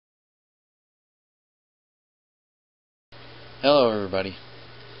Hello everybody.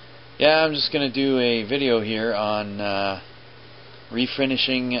 Yeah, I'm just going to do a video here on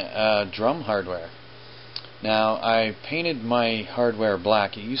refinishing drum hardware. Now, I painted my hardware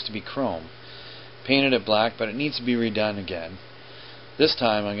black. It used to be chrome. Painted it black, but it needs to be redone again. This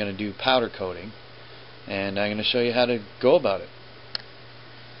time I'm going to do powder coating, and I'm going to show you how to go about it.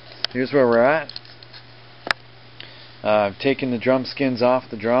 Here's where we're at. I've taken the drum skins off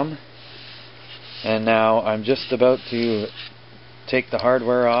the drum, and now I'm just about to take the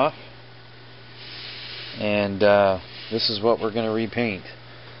hardware off, and this is what we're going to repaint.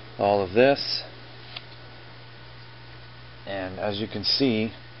 All of this, and as you can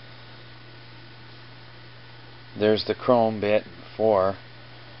see, there's the chrome bit before,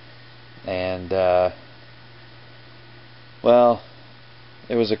 and well,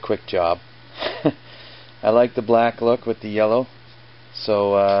 it was a quick job. I like the black look with the yellow,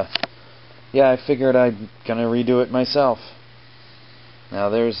 so yeah, I figured I'm gonna redo it myself. Now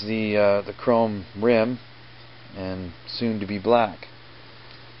there's the chrome rim, and soon to be black.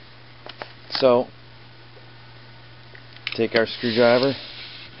 So take our screwdriver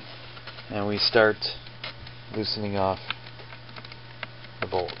and we start loosening off the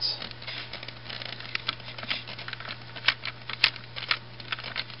bolts.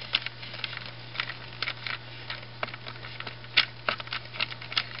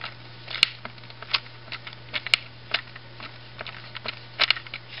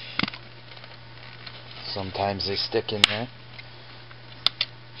 Sometimes they stick in there,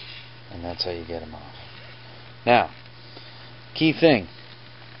 and that's how you get them off. Now, key thing,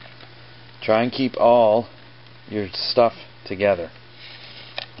 try and keep all your stuff together.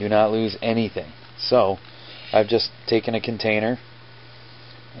 Do not lose anything. So, I've just taken a container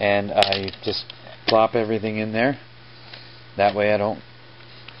and I just plop everything in there. That way I don't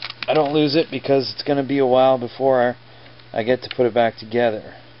lose it, because it's going to be a while before I get to put it back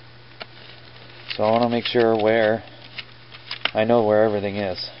together. So I want to make sure I know where everything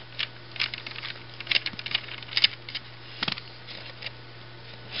is.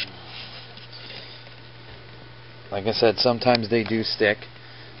 Like I said, sometimes they do stick.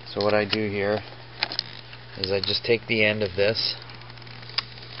 So what I do here is I just take the end of this,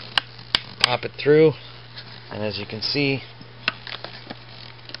 pop it through, and as you can see,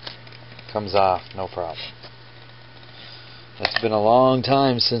 it comes off, no problem. It's been a long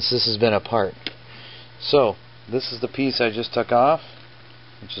time since this has been apart. So, this is the piece I just took off,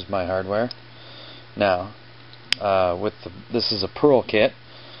 which is my hardware. Now, this is a pearl kit,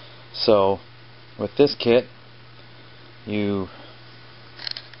 so with this kit, you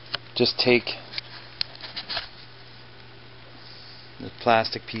just take the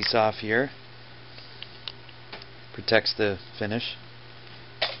plastic piece off here, protects the finish,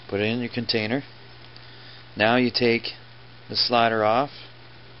 put it in your container. Now you take the slider off,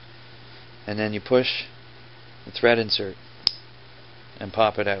 and then you push the thread insert and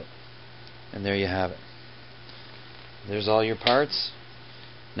pop it out, and there you have it. There's all your parts.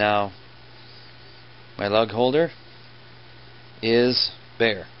 Now my lug holder is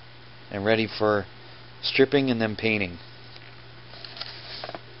bare and ready for stripping and then painting.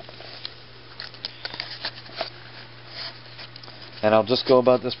 And I'll just go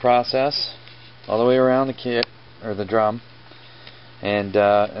about this process all the way around the kit, or the drum, and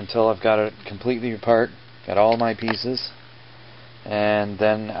until I've got it completely apart, got all my pieces, and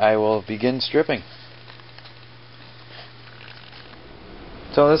then I will begin stripping.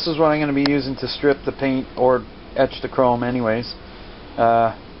 So this is what I'm going to be using to strip the paint or etch the chrome anyways.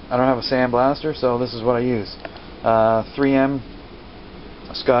 I don't have a sandblaster, so this is what I use. 3M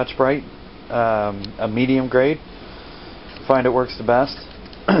Scotch-Brite, a medium grade. I find it works the best.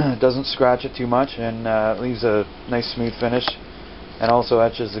 It doesn't scratch it too much, and leaves a nice smooth finish, and also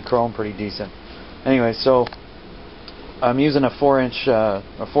etches the chrome pretty decent. Anyway, so I'm using a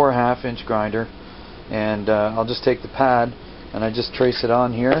 4.5 inch grinder, and I'll just take the pad and I just trace it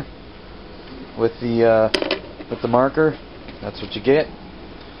on here with the marker. That's what you get.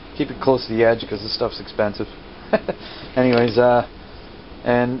 Keep it close to the edge because this stuff's expensive. Anyways,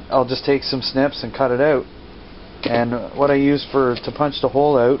 and I'll just take some snips and cut it out. And what I use to punch the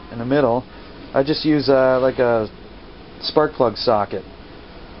hole out in the middle, I just use like a spark plug socket.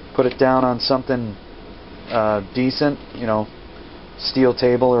 Put it down on something decent, you know, steel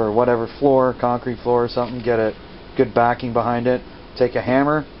table or whatever floor, concrete floor or something. Get a good backing behind it. Take a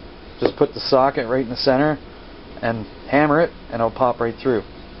hammer, just put the socket right in the center, and hammer it, and it'll pop right through.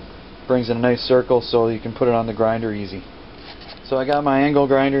 Brings in a nice circle so you can put it on the grinder easy. So I got my angle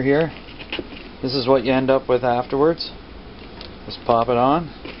grinder here. This is what you end up with afterwards. Just pop it on.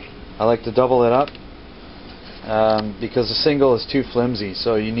 I like to double it up because the single is too flimsy,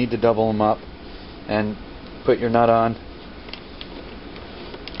 so you need to double them up and put your nut on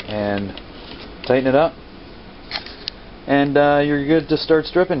and tighten it up, and you're good to start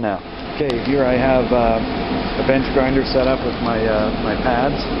stripping now. Okay, here I have a bench grinder set up with my my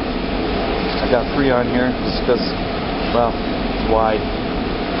pads. I got 3 on here just because, well, it's wide,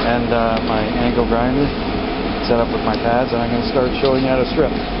 and my angle grinder set up with my pads, and I'm going to start showing you how to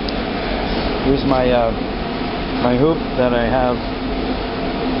strip. Here's my my hoop that I have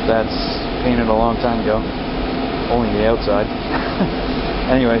that's painted a long time ago, only the outside.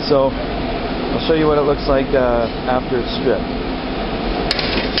 Anyway, so I'll show you what it looks like after it's stripped.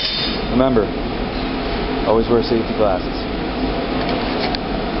 Remember, always wear safety glasses.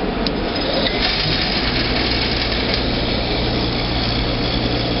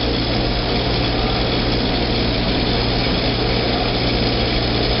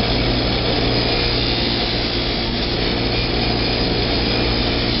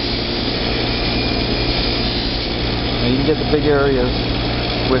 Now you can get the big areas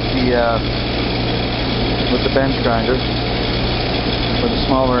with the bench grinder, for the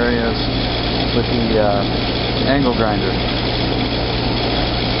smaller areas with the angle grinder.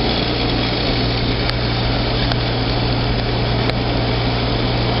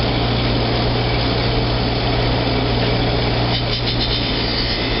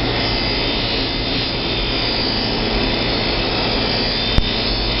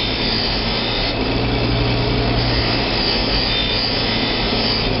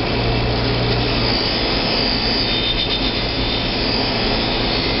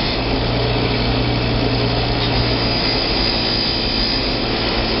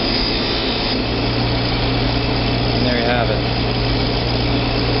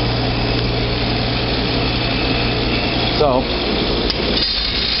 So,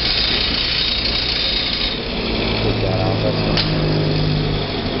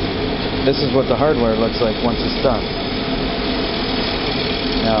 this is what the hardware looks like once it's done.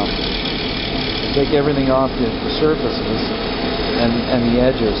 Now, take everything off the surfaces and the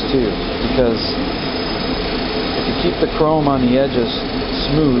edges too, because if you keep the chrome on the edges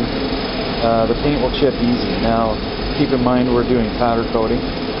smooth, the paint will chip easy. Now, keep in mind we're doing powder coating.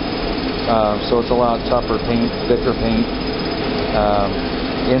 So it's a lot tougher paint, thicker paint.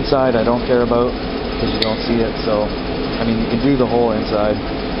 Inside I don't care about because you don't see it, so I mean you can do the whole inside,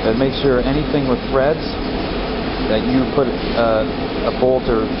 but make sure anything with threads that you put a bolt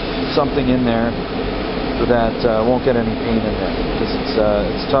or something in there so that won't get any paint in there, because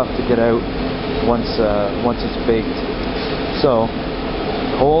it's tough to get out once it's baked. So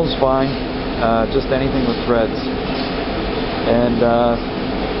the hole's fine, just anything with threads, and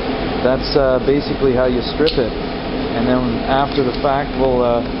that's basically how you strip it. And then after the fact,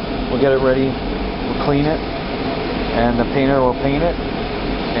 we'll get it ready, we'll clean it, and the painter will paint it,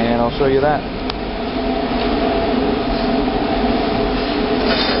 and I'll show you that.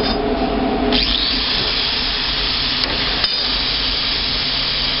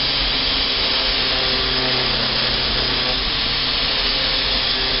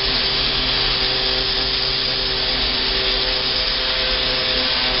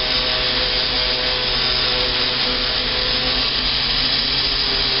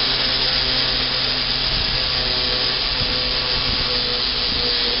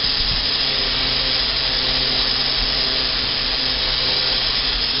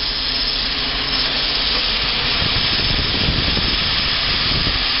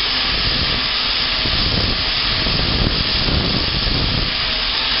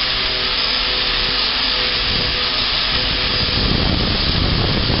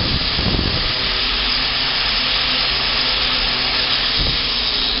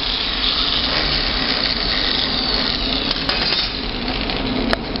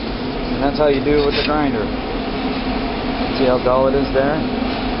 That's how you do it with the grinder. See how dull it is there?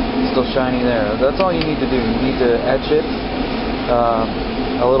 It's still shiny there. That's all you need to do. You need to etch it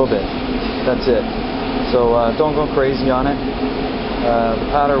a little bit. That's it. So don't go crazy on it.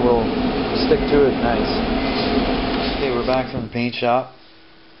 The powder will stick to it nice. Okay, we're back from the paint shop,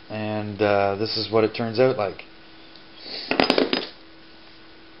 and this is what it turns out like.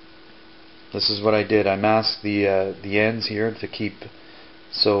 This is what I did. I masked the ends here to keep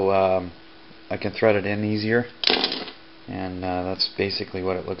so I can thread it in easier, and that's basically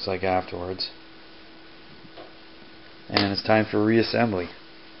what it looks like afterwards. And it's time for reassembly.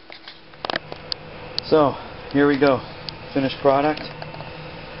 So here we go, finished product.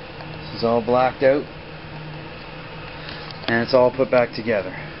 This is all blacked out, and it's all put back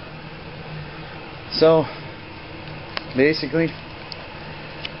together. So basically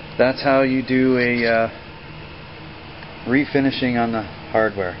that's how you do a refinishing on the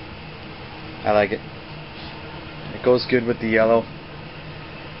hardware. I like it. It goes good with the yellow.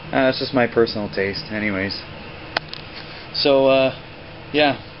 That's just my personal taste, anyways. So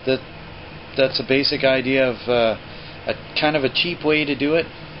yeah, that's a basic idea of a kind of a cheap way to do it.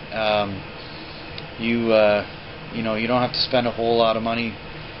 You know, you don't have to spend a whole lot of money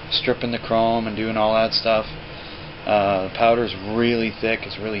stripping the chrome and doing all that stuff. The powder's really thick,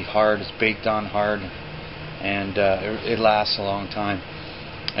 it's really hard, it's baked on hard, and it lasts a long time.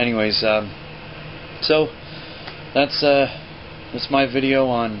 Anyways, so that's my video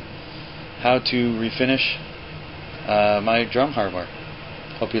on how to refinish my drum hardware.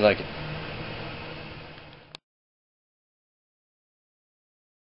 Hope you like it.